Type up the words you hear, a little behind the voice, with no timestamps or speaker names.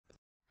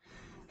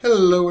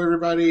Hello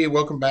everybody,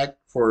 welcome back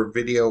for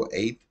video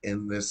 8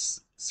 in this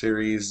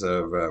series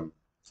of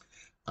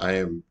I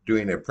am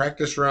doing a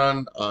practice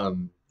run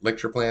on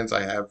lecture plans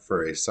I have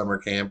for a summer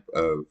camp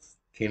of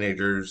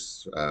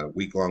teenagers,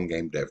 week-long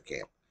game dev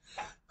camp.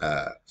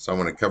 So I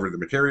want to cover the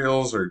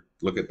materials or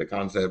look at the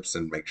concepts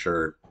and make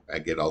sure I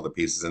get all the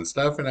pieces and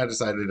stuff, and I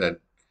decided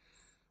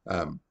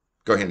I'd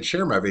go ahead and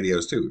share my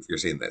videos too if you're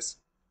seeing this.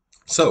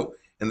 So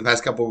in the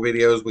past couple of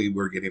videos we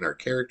were getting our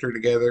character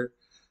together,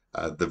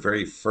 the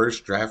very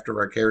first draft of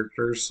our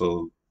characters,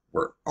 so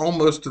we're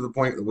almost to the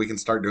point that we can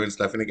start doing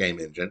stuff in a game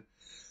engine.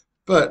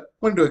 But I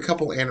want to do a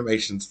couple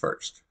animations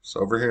first.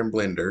 So over here in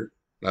Blender,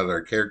 now that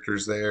our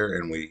character's there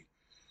and we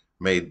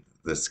made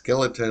the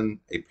skeleton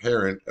a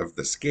parent of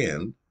the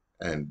skin,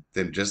 and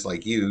then just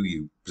like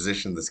you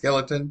position the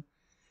skeleton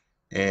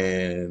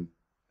and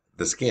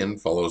the skin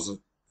follows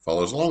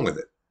along with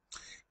it.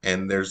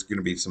 And there's going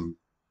to be some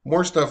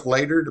more stuff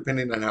later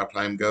depending on how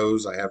time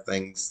goes. I have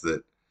things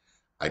that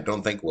I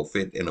don't think will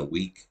fit in a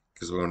week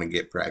because we want to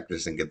get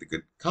practice and get the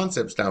good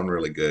concepts down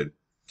really good,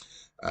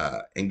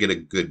 and get a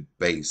good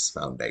base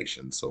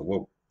foundation. So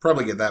we'll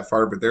probably get that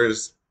far, but there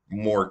is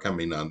more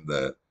coming on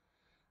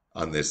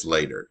this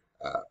later.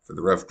 For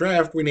the rough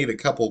draft, we need a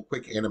couple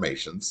quick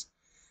animations.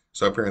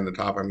 So up here in the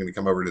top, I'm going to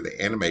come over to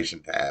the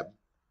animation tab.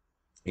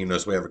 You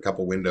notice we have a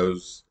couple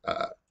windows.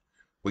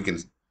 We can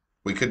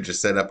we could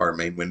just set up our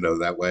main window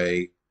that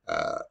way.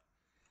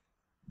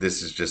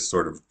 This is just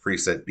sort of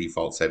preset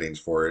default settings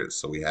for it.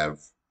 So we have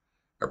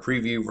a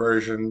preview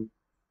version,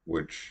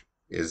 which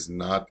is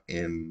not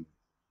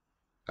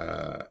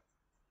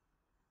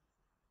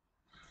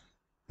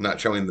not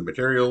showing the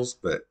materials,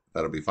 but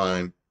that'll be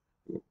fine.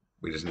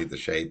 We just need the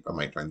shape. I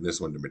might turn this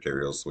one to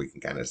materials so we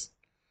can kind of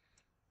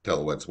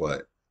tell what's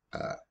what.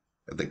 Uh,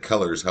 the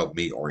colors help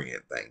me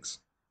orient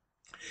things.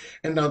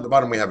 And down at the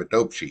bottom we have a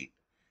dope sheet.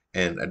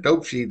 And a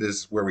dope sheet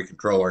is where we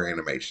control our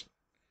animation.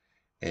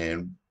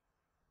 And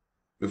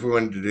if we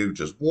wanted to do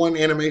just one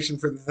animation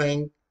for the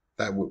thing,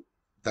 that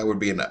would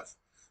be enough.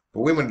 But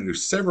we want to do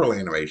several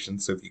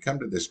animations, so if you come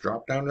to this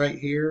drop down right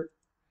here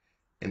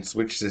and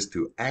switch this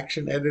to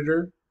Action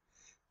Editor,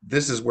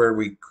 this is where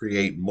we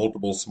create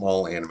multiple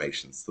small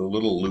animations, the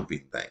little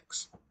looping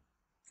things.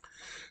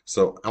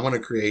 So I want to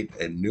create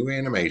a new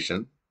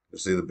animation. You'll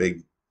see the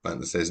big button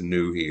that says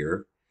New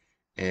here.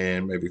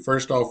 And maybe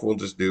first off, we'll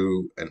just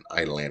do an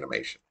idle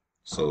animation.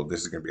 So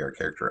this is going to be our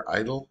character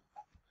idle.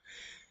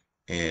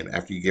 And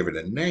after you give it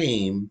a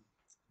name,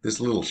 this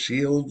little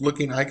shield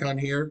looking icon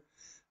here,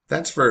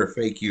 that's for a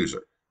fake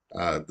user.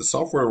 The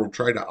software will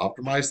try to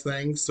optimize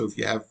things. So if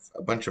you have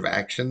a bunch of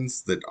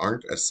actions that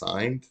aren't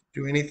assigned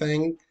to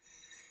anything,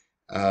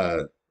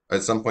 at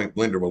some point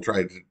Blender will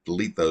try to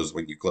delete those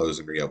when you close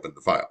and reopen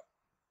the file.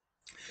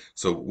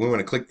 So we want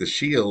to click the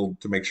shield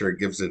to make sure it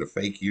gives it a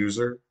fake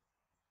user.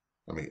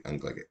 Let me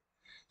unclick it.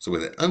 So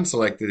with it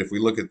unselected, if we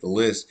look at the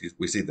list,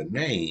 we see the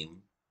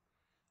name.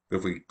 But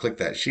if we click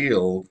that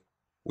shield,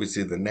 we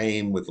see the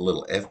name with a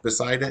little F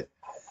beside it.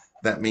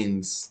 That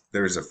means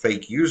there's a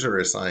fake user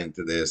assigned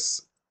to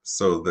this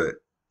so that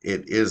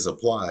it is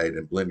applied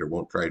and Blender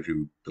won't try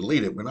to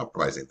delete it when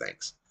optimizing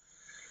things.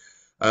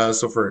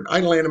 So for an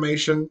idle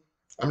animation,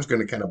 I'm just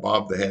going to kind of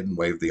bob the head and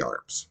wave the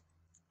arms.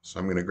 So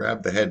I'm going to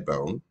grab the head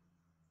bone,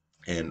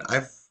 and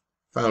I've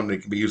found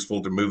it can be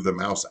useful to move the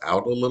mouse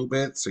out a little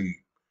bit so you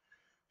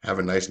have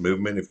a nice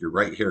movement. If you're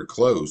right here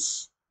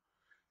close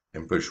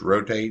and push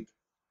rotate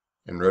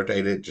and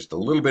rotate it, just a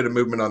little bit of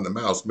movement on the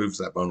mouse moves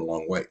that bone a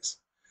long ways.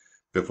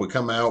 But if we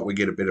come out, we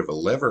get a bit of a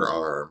lever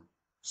arm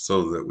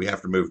so that we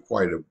have to move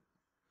quite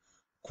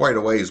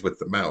a ways with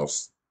the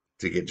mouse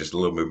to get just a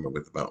little movement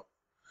with the bone.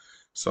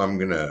 So I'm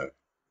going to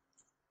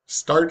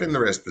start in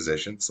the rest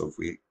position. So if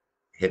we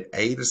hit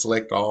A to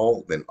select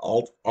all, then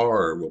Alt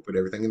R will put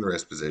everything in the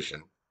rest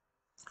position.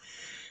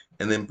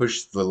 And then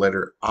push the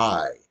letter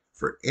I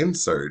for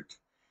insert.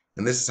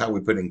 And this is how we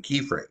put in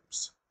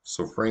keyframes.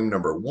 So frame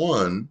number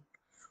 1,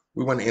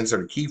 we want to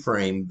insert a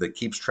keyframe that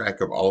keeps track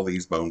of all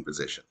these bone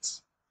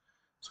positions.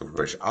 So we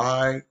push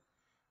I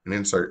and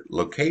insert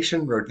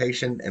location,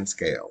 rotation, and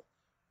scale.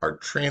 Our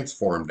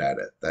transform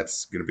data,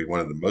 that's going to be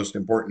one of the most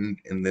important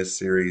in this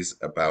series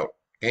about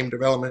game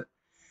development,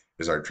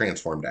 is our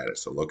transform data.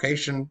 So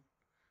location,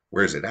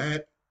 where is it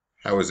at?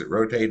 How is it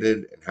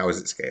rotated? And how is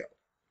it scaled?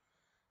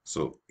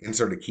 So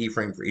insert a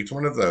keyframe for each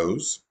one of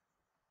those.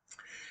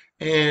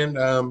 And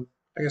I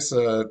guess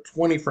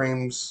 20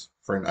 frames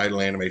for an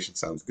idle animation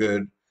sounds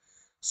good.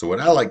 So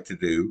what I like to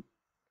do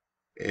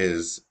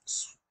is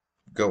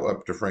go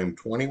up to frame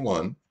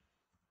 21,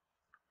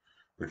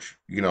 which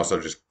you can also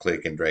just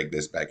click and drag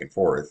this back and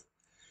forth.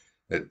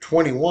 At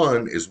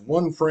 21 is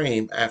one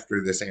frame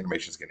after this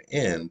animation is going to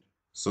end,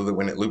 so that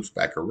when it loops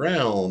back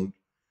around,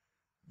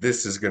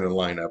 this is going to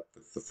line up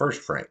with the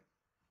first frame.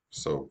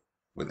 So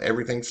with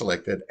everything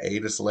selected, A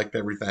to select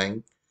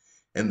everything,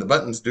 and the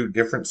buttons do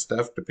different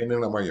stuff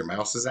depending on where your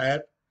mouse is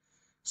at.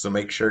 So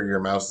make sure your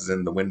mouse is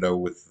in the window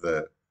with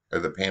the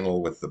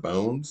panel with the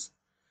bones.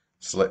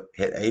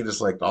 Hit A to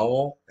select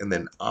all, and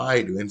then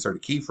I to insert a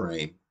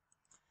keyframe.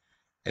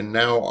 And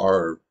now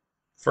our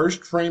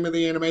first frame of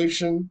the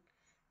animation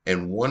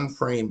and one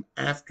frame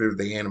after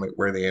the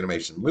where the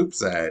animation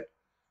loops at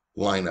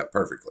line up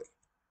perfectly.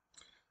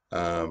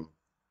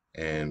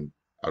 And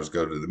I'll just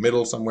go to the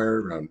middle somewhere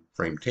around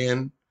frame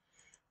 10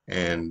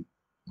 and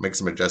make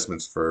some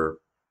adjustments for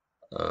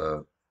uh,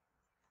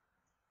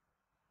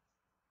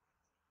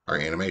 our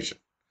animation.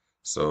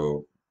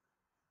 So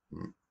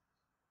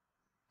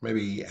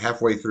maybe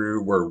halfway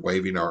through, we're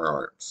waving our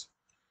arms.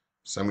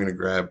 So I'm going to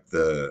grab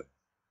the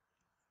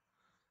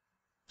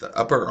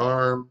upper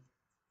arm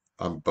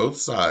on both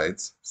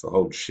sides. So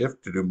hold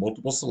shift to do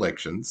multiple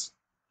selections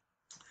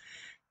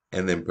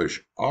and then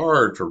push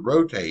R to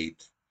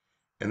rotate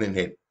and then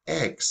hit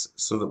X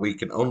so that we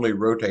can only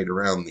rotate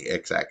around the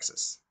X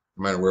axis.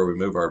 No matter where we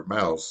move our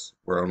mouse,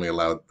 we're only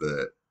allowed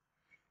the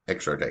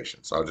X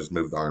rotation. So I'll just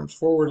move the arms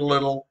forward a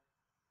little.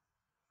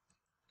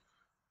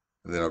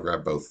 And then I'll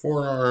grab both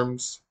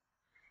forearms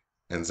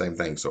and same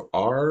thing. So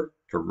R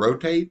to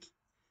rotate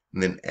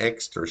and then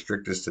X to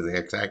restrict us to the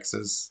X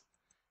axis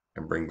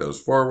and bring those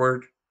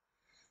forward.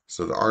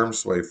 So the arms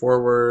sway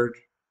forward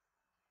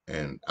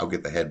and I'll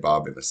get the head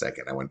bob in a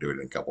second. I want to do it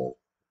in a couple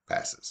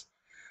passes.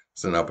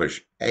 So now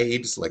push A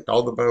to select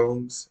all the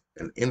bones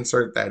and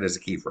insert that as a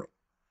keyframe.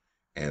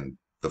 And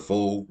the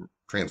full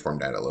transform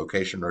data,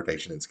 location,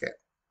 rotation, and scale.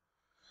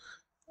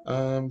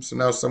 So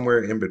now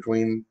somewhere in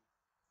between,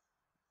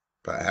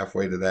 about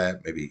halfway to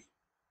that, maybe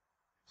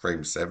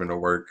frame 7 will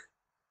work.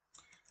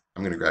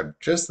 I'm going to grab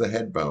just the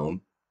head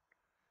bone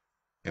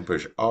and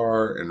push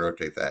R and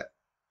rotate that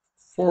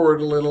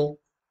forward a little.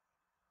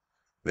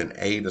 Then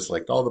A to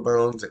select all the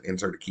bones and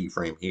insert a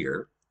keyframe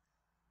here.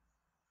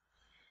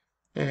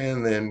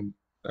 And then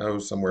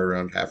somewhere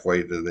around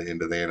halfway to the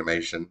end of the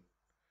animation.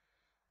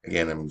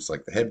 Again, I'm going to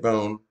select the head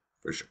bone,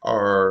 push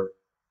R,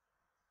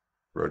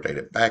 rotate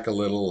it back a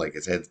little like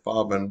his head's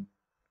bobbing.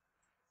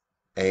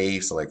 A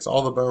selects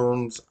all the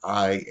bones,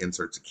 I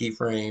inserts a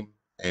keyframe,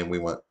 and we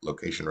want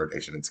location,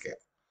 rotation, and scale.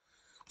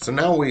 So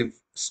now we've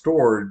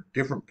stored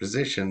different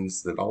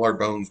positions that all our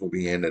bones will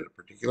be in at a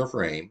particular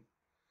frame.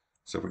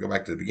 So if we go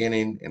back to the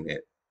beginning and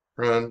hit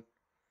run,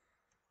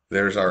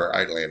 there's our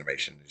idle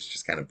animation. He's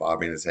just kind of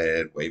bobbing his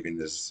head, waving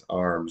his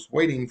arms,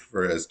 waiting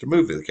for us to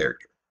move the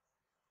character.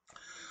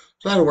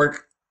 So that'll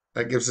work.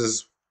 That gives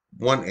us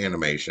one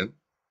animation.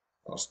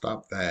 I'll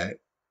stop that,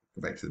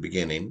 go back to the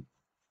beginning.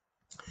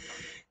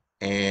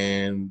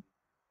 And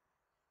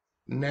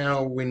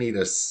now we need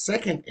a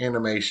second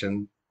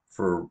animation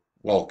for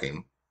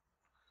walking.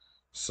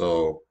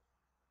 So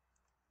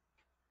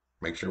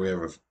make sure we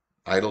have an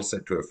idle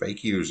set to a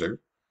fake user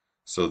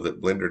so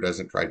that Blender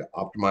doesn't try to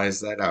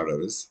optimize that out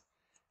of us.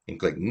 And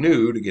click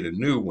new to get a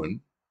new one.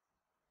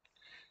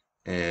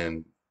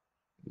 And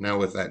now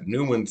with that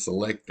new one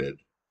selected,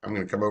 I'm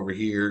going to come over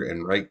here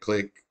and right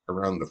click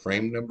around the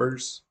frame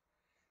numbers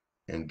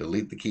and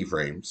delete the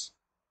keyframes.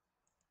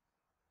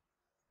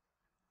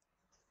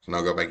 So now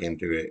I'll go back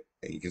into it.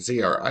 And you can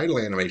see our idle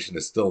animation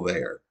is still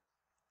there.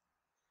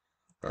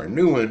 Our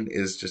new one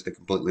is just a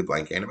completely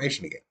blank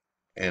animation again.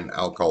 And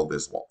I'll call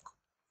this walk,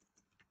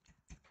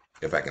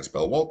 if I can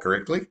spell walk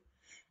correctly.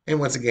 And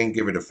once again,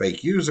 give it a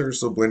fake user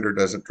so Blender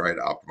doesn't try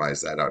to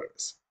optimize that out of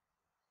us.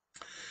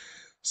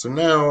 So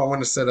now I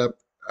want to set up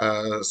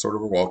sort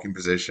of a walking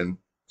position.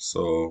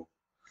 So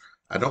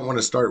I don't want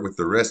to start with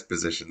the rest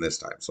position this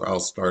time. So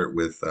I'll start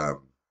with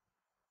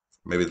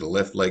maybe the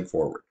left leg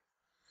forward.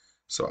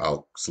 So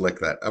I'll select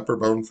that upper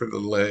bone for the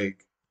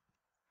leg,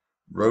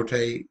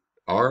 rotate,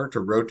 R to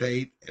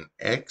rotate, and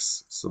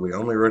X. So we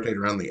only rotate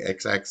around the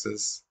X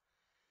axis.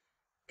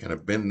 Kind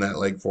of bend that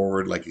leg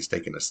forward like he's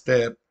taking a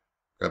step.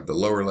 Grab the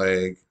lower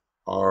leg,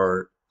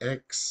 R,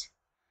 X.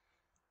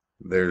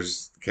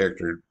 There's the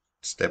character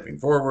stepping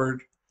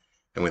forward.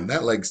 And when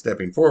that leg's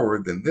stepping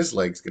forward, then this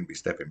leg's going to be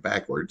stepping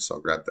backwards. So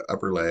I'll grab the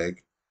upper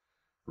leg,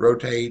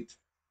 rotate,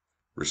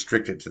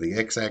 restrict it to the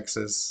X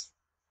axis,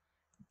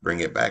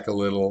 bring it back a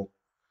little.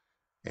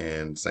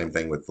 And same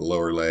thing with the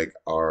lower leg,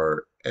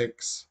 R,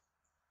 X.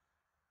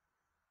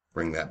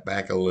 Bring that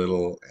back a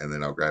little, and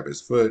then I'll grab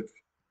his foot,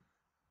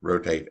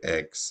 rotate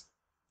X,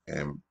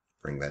 and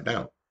bring that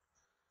down.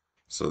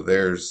 So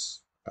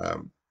there's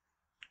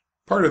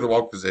part of the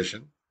walk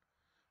position.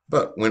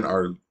 But when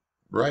our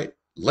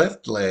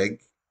left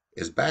leg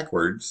is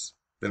backwards,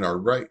 then our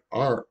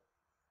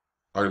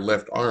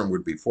left arm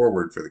would be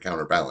forward for the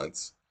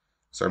counterbalance.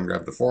 So I'm going to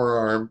grab the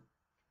forearm,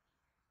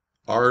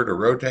 R to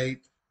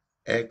rotate,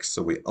 X,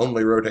 so we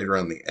only rotate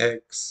around the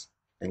X,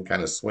 and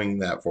kind of swing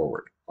that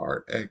forward,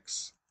 R,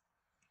 X,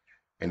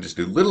 and just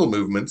do little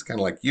movements, kind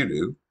of like you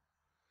do.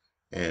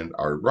 And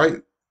our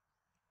wait,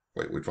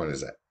 which one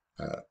is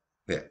that?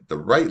 Yeah, the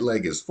right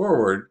leg is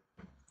forward,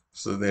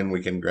 so then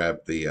we can grab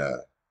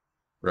the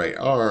right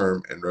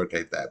arm and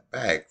rotate that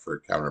back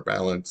for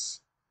counterbalance.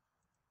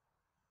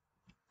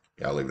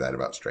 Yeah, I'll leave that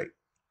about straight.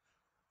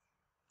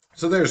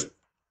 So there's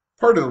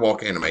part of the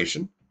walk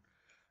animation.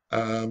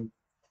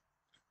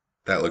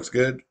 That looks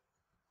good.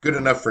 Good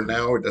enough for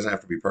now. It doesn't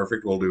have to be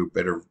perfect. We'll do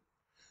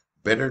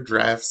better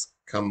drafts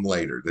come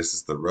later. This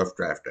is the rough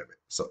draft of it.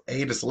 So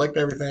A to select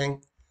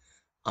everything,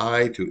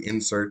 I to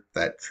insert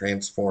that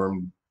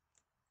transformed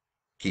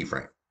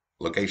keyframe,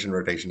 location,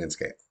 rotation, and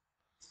scale.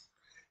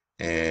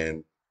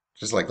 And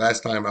just like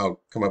last time,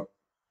 I'll come up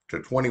to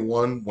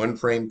 21, one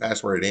frame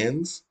past where it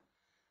ends.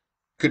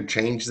 Could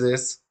change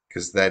this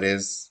because that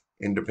is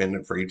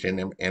independent for each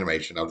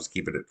animation. I'll just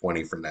keep it at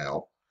 20 for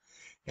now.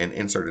 And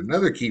insert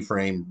another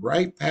keyframe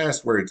right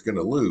past where it's going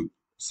to loop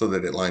so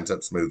that it lines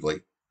up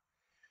smoothly.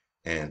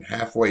 And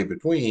halfway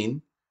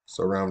between,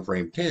 so around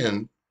frame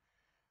 10,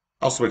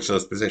 I'll switch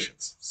those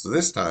positions. So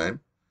this time,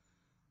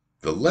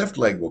 the left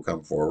leg will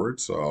come forward,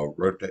 so I'll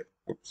rotate,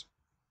 whoops,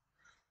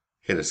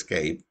 hit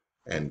escape,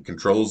 and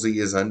Control Z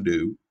is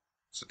undo.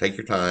 So take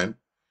your time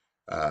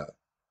uh,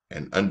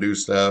 and undo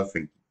stuff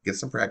and get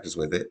some practice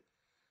with it.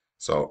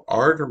 So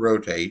R to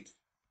rotate,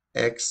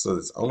 X so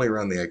it's only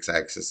around the X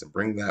axis, and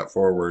bring that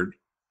forward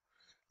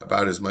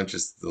about as much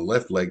as the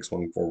left leg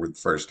swung forward the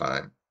first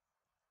time.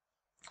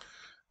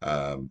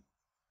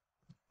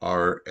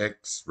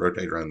 RX,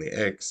 rotate around the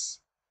X,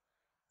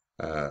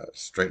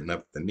 straighten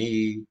up the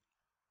knee,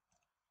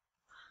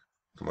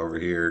 come over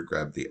here,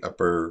 grab the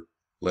upper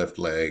left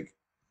leg,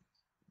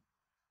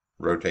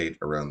 rotate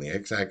around the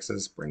X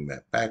axis, bring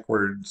that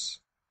backwards,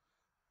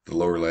 the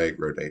lower leg,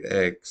 rotate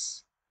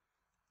X,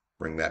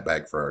 bring that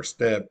back for our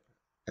step,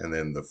 and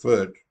then the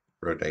foot,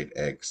 rotate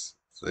X,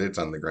 so it's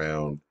on the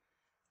ground,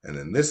 and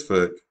then this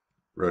foot,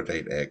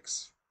 rotate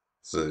X,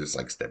 so it's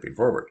like stepping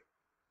forward.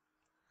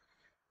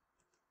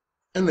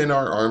 And then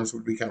our arms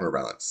would be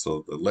counterbalanced.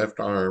 So the left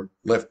arm,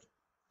 the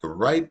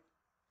right,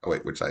 oh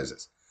wait, which side is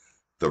this?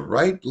 The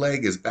right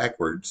leg is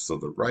backwards, so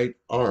the right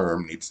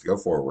arm needs to go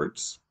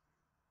forwards.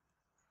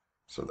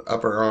 So the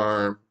upper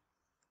arm,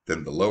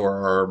 then the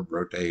lower arm,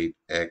 rotate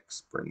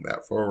X, bring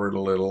that forward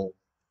a little.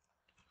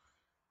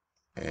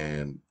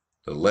 And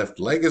the left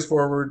leg is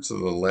forward, so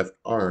the left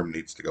arm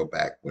needs to go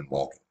back when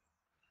walking.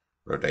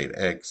 Rotate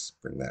X,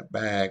 bring that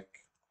back.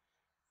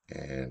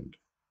 And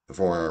the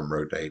forearm,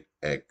 rotate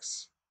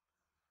X.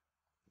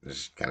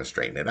 Just kind of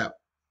straighten it out.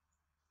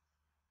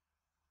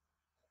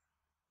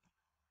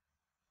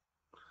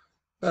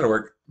 That'll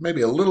work.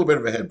 Maybe a little bit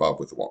of a head bob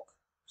with the walk.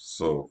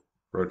 So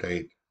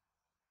rotate.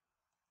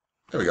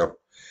 There we go.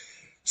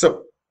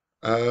 So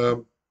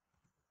um,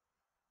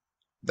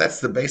 that's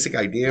the basic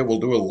idea. We'll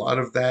do a lot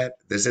of that.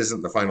 This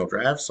isn't the final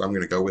draft, so I'm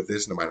going to go with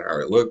this no matter how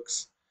it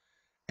looks.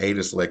 A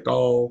to select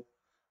all.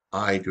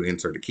 I to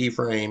insert a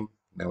keyframe.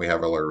 Now we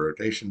have all our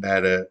rotation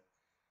data.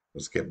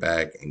 Let's get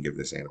back and give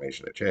this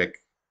animation a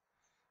check.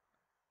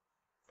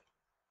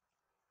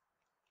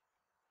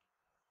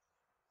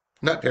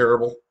 Not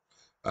terrible.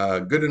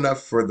 Good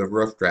enough for the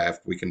rough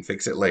draft. We can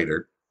fix it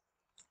later.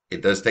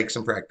 It does take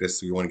some practice,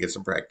 so you want to get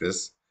some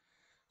practice.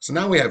 So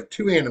now we have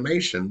two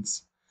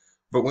animations,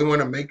 but we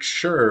want to make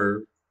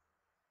sure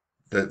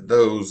that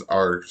those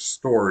are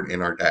stored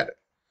in our data.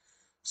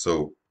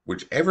 So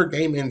whichever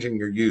game engine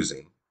you're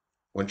using,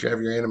 once you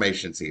have your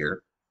animations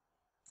here,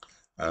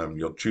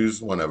 you'll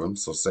choose one of them.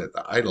 So set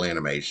the idle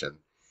animation,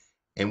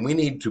 and we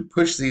need to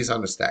push these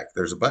on a stack.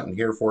 There's a button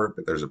here for it,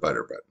 but there's a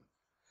butter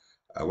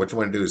button. What you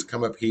want to do is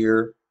come up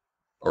here,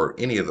 or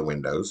any of the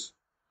windows.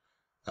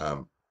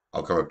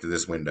 I'll come up to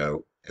this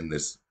window, and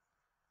this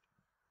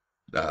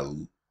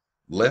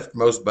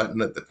leftmost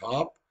button at the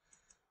top,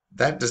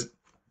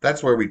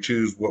 that's where we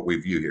choose what we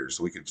view here.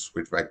 So we could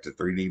switch back to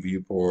 3D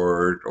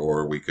viewport,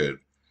 or we could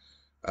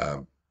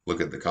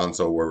look at the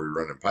console where we're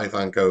running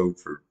Python code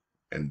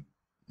and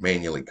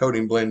manually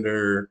coding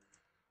Blender.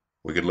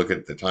 We could look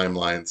at the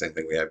timeline, same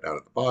thing we have down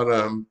at the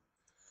bottom.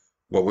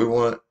 What we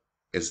want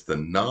is the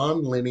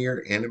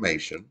non-linear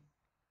animation.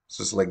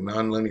 So select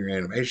non-linear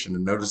animation,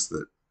 and notice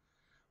that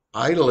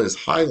idle is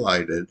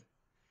highlighted,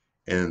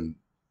 and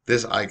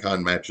this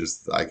icon matches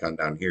the icon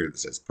down here that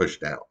says push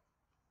down.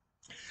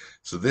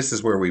 So this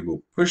is where we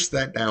will push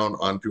that down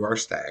onto our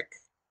stack.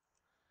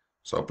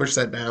 So I'll push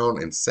that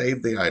down and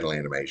save the idle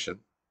animation.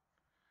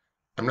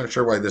 I'm not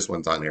sure why this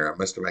one's on here. I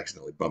must have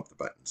accidentally bumped the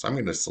button. So I'm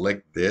going to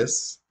select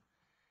this,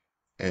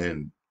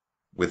 and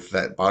with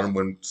that bottom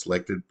one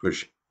selected,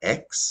 push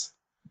X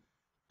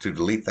to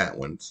delete that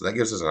one. So that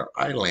gives us our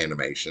idle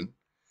animation.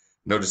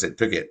 Notice it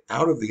took it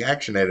out of the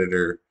action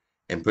editor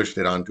and pushed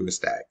it onto a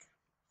stack.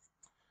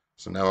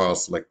 So now I'll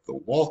select the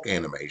walk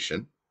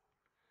animation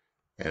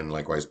and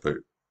likewise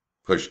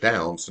push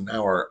down. So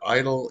now our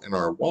idle and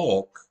our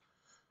walk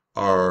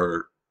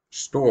are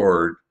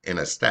stored in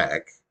a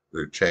stack.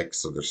 They're checked,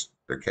 so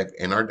they're kept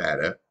in our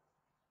data.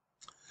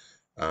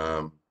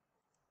 I'll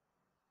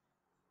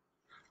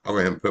go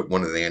ahead and put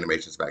one of the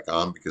animations back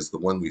on, because the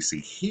one we see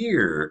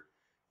here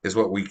is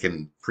what we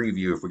can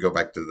preview. If we go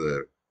back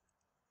to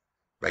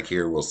back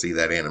here, we'll see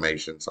that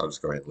animation. So I'll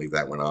just go ahead and leave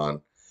that one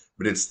on.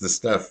 But it's the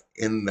stuff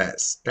in that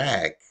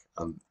stack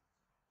on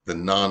the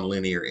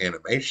non-linear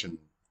animation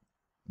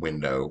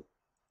window.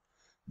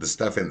 The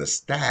stuff in the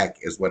stack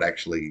is what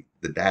actually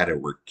the data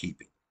we're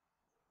keeping.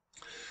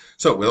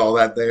 So with all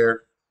that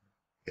there,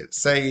 hit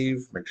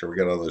save, make sure we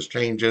got all those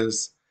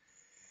changes.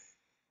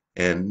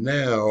 And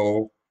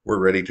now we're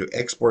ready to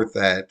export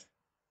that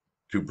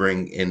to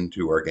bring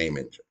into our game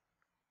engine.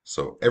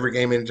 So every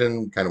game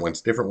engine kind of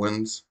wants different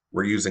ones.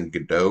 We're using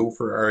Godot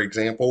for our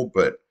example,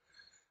 but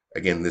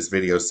again, this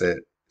video set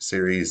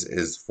series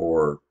is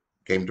for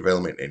game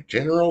development in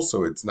general,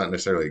 so it's not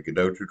necessarily a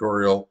Godot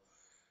tutorial.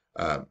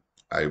 Um,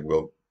 I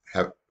will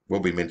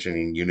be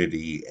mentioning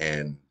Unity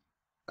and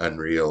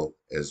Unreal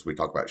as we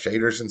talk about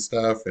shaders and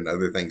stuff and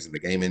other things in the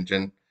game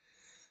engine.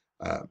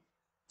 Uh,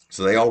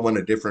 so they all want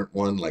a different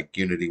one, like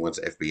Unity wants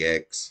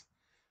FBX.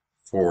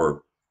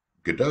 For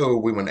Godot,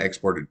 we want to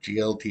export a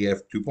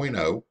GLTF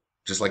 2.0,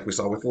 just like we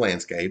saw with the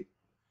landscape.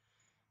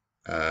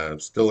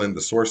 Still in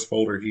the source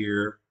folder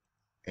here.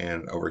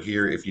 And over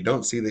here, if you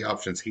don't see the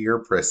options here,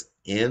 press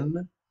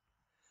N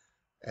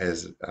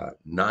as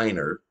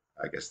Niner.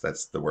 I guess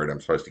that's the word I'm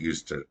supposed to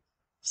use to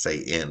say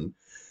in.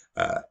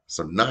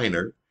 So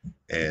Niner,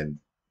 and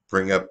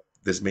bring up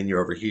this menu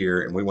over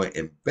here. And we want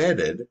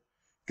embedded,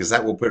 because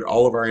that will put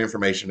all of our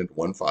information into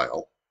one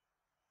file.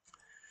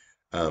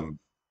 Um,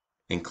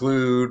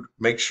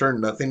 make sure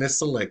nothing is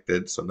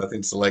selected. So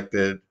nothing's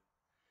selected.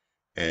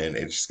 And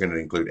it's just going to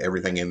include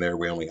everything in there.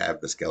 We only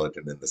have the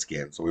skeleton and the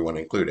skin, so we want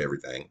to include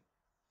everything.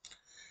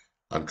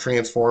 On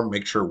transform,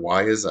 make sure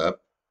Y is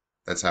up.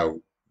 That's how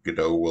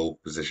Godot will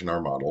position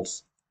our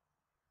models.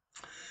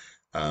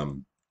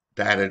 Um,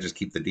 Data, just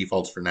keep the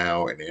defaults for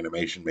now, and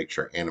animation, make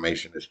sure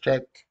animation is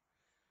checked.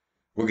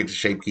 We'll get to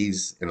shape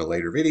keys in a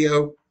later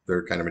video.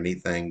 They're kind of a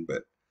neat thing,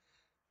 but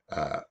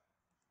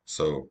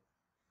so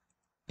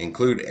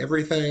include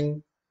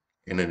everything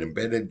in an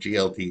embedded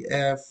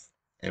GLTF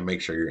and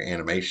make sure your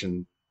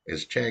animation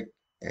is checked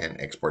and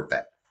export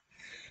that.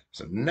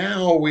 So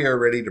now we are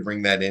ready to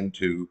bring that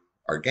into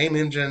our game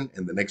engine.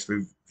 In the next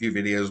few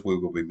videos, we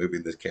will be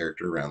moving this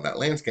character around that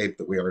landscape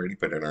that we already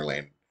put in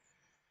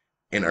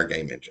our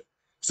game engine.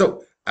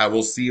 So I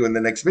will see you in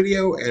the next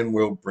video, and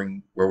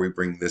we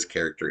bring this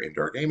character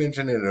into our game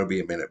engine, and it'll be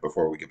a minute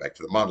before we get back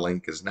to the modeling,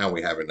 because now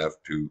we have enough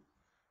to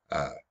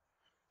uh,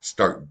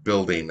 start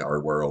building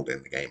our world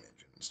in the game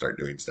engine and start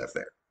doing stuff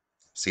there.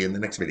 See you in the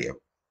next video.